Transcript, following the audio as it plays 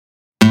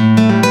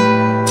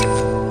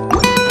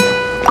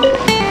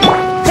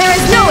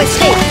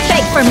escape,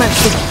 beg for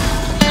mercy.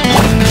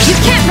 You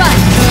can't run!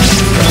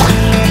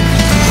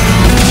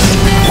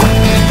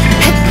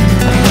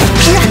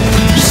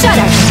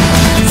 Shudder!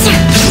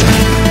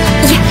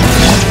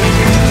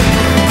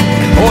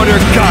 Order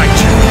guide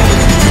you!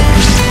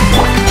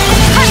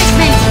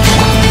 Punishment!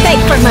 Beg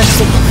for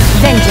mercy.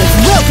 Vengeance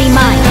will be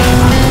mine.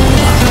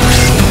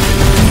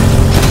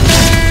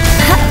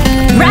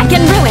 Rack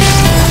and ruin!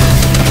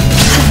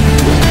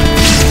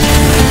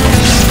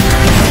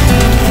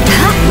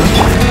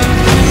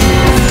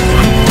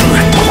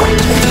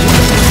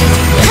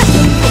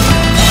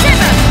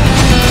 Shiver!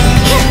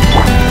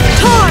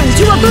 Torn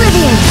to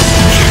oblivion!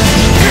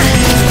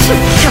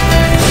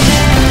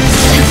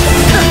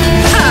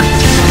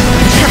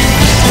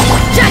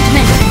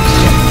 Judgment!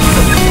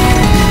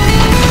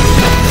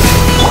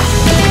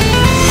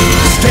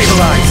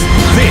 Stabilize!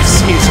 This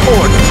is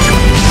order!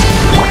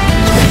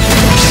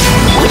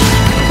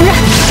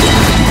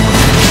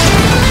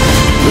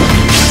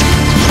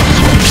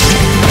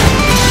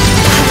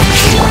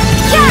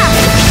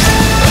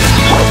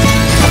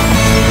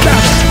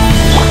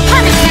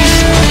 Punishment!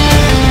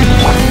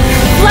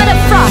 Blood of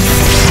frost!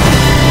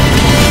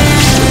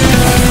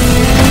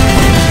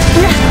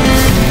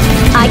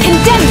 I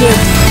condemn you!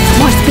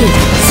 More speed!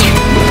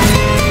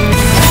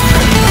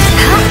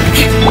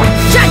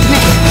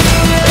 Judgment!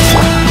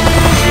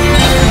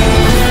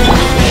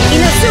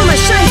 Inazuma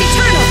shines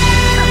eternal!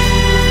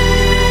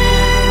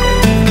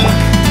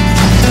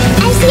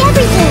 I see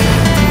everything!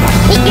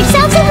 Make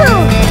yourselves a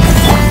room!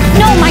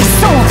 No, my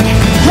sword!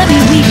 Let me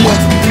weave you!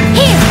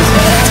 Here!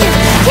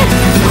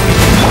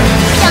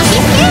 Don't be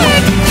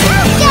scared!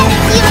 I'll get it,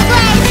 you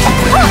blade!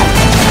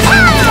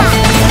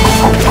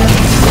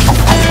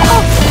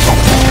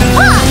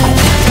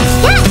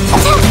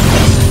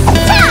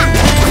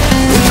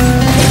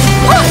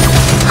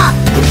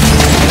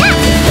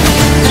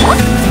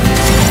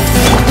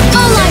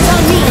 All eyes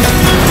on me!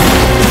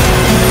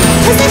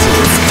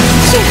 Positions!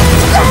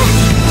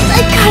 I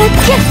gotta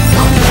get...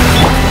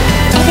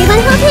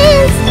 Everyone hold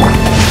hands!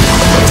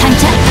 Time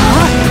to...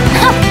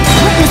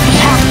 Witness the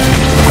act!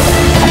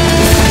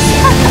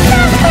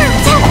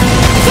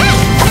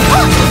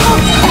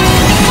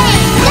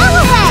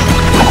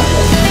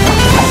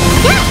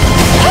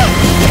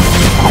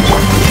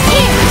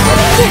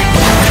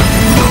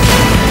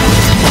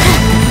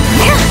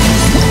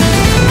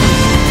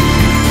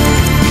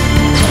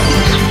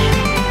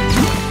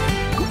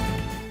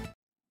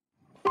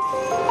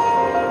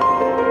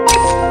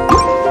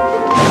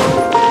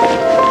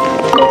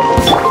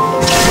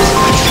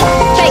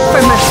 Beg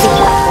for mercy!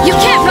 You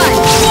can't run!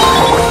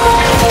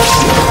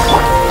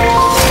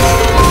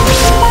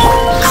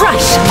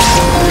 Crush!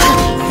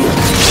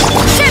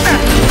 Shiver!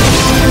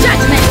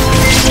 Judgment!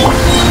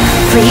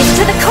 Freeze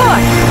to the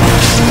core!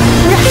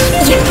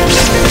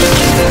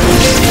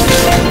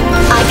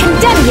 I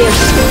condemn you!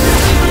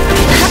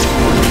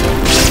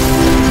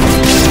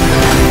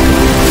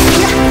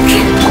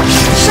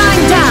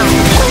 Shine down!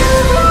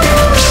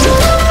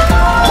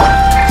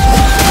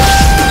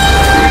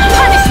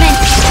 Punishment!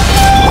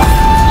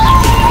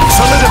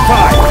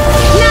 Solidify!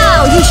 Now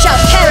you shall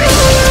perish!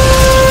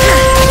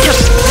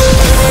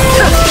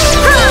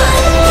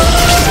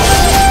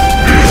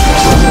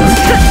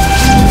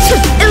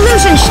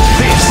 Illusion!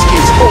 This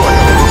is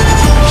order!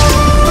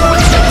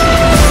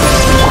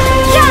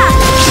 Yeah!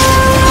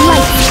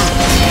 Light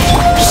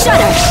out!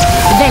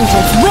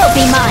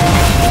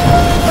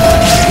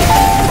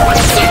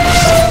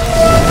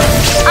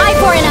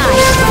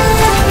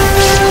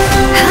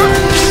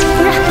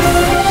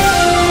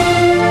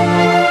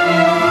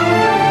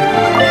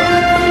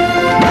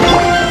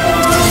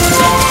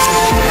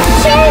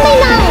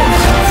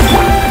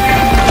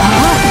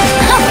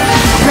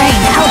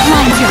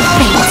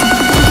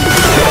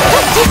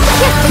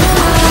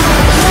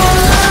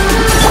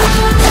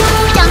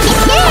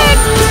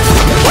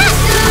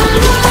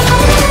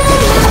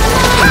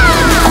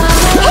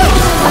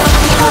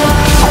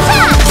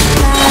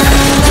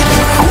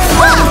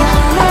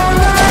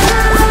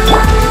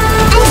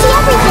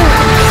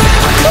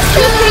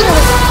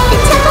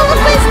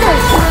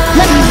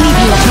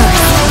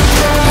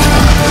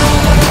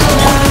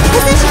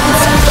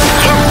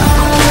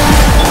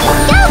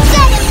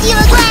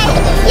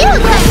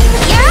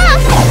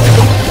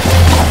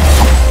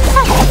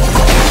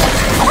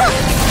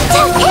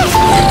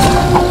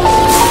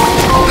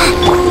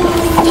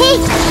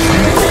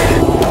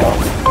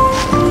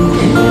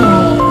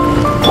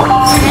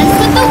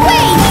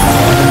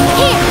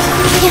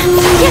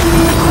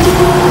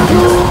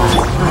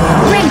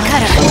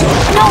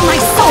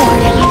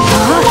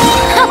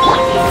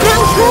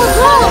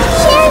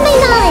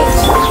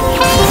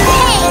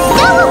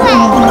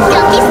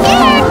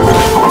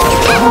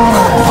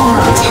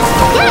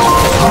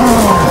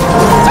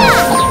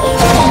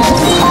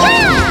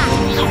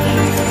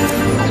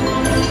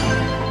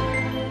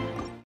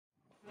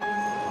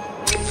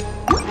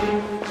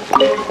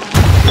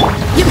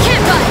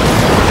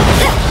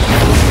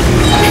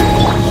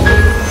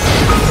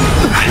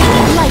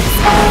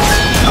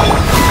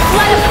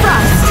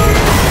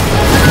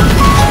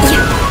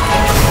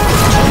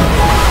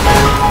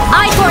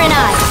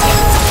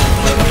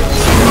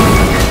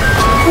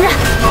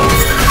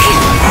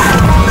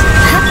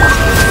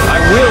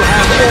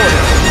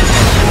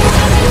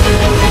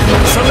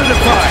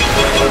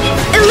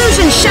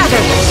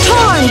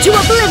 Run to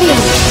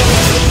oblivion!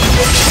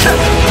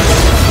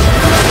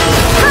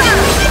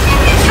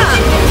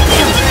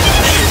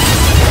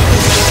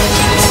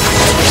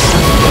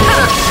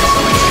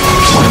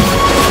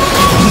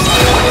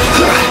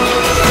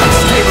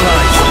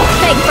 Stabilize!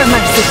 Beg for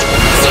mercy.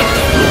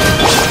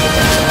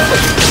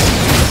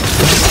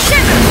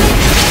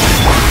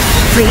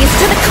 Freeze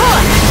to the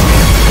core.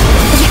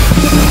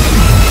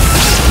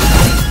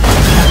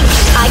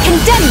 I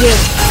condemn you.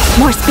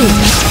 More speed.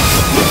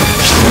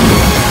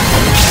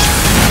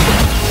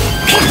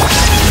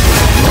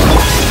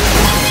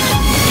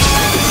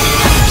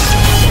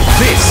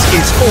 This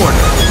is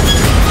order!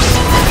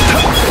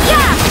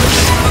 Yeah!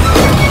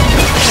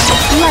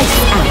 Lights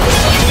out.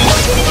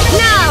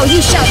 Now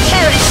you shall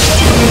perish.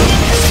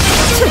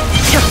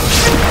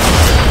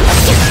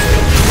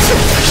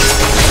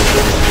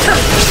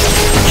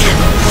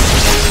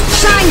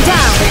 Shine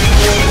down.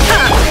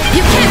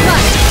 You can't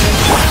run.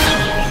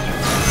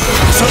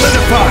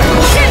 Solidify!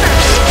 Shimmer.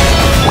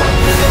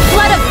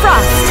 Flood of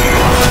frost.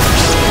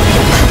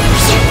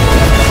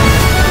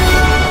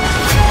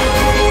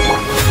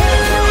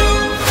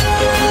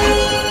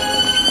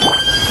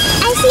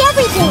 I see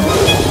everything!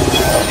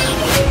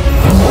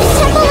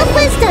 Temple of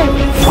Wisdom!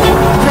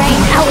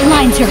 Rain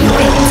outlines your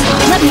fate.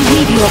 Let me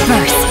read you a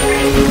verse.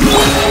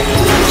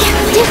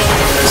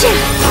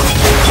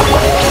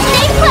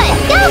 Stay put!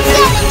 Don't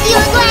get it,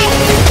 Eula!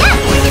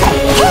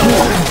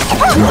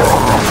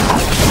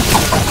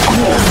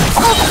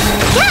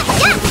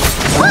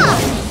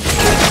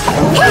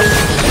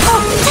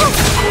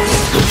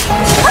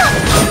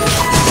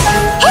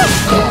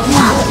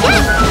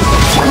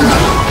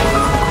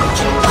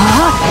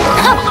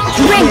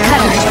 Rain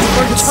cutter.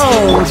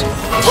 Toad!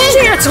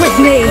 Dance with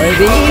me.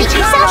 Make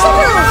yourselves at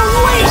home!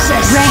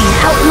 Rain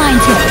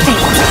outlines your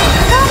fate.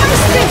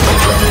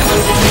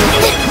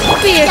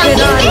 Be a good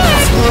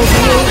audience,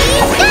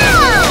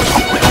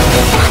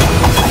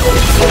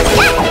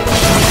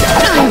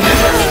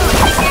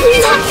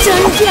 Not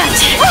done yet.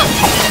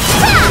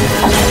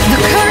 The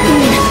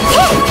curtain.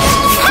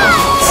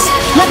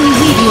 Let me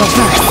read you a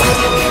verse.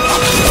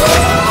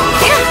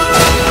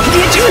 The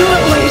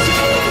eternal wait.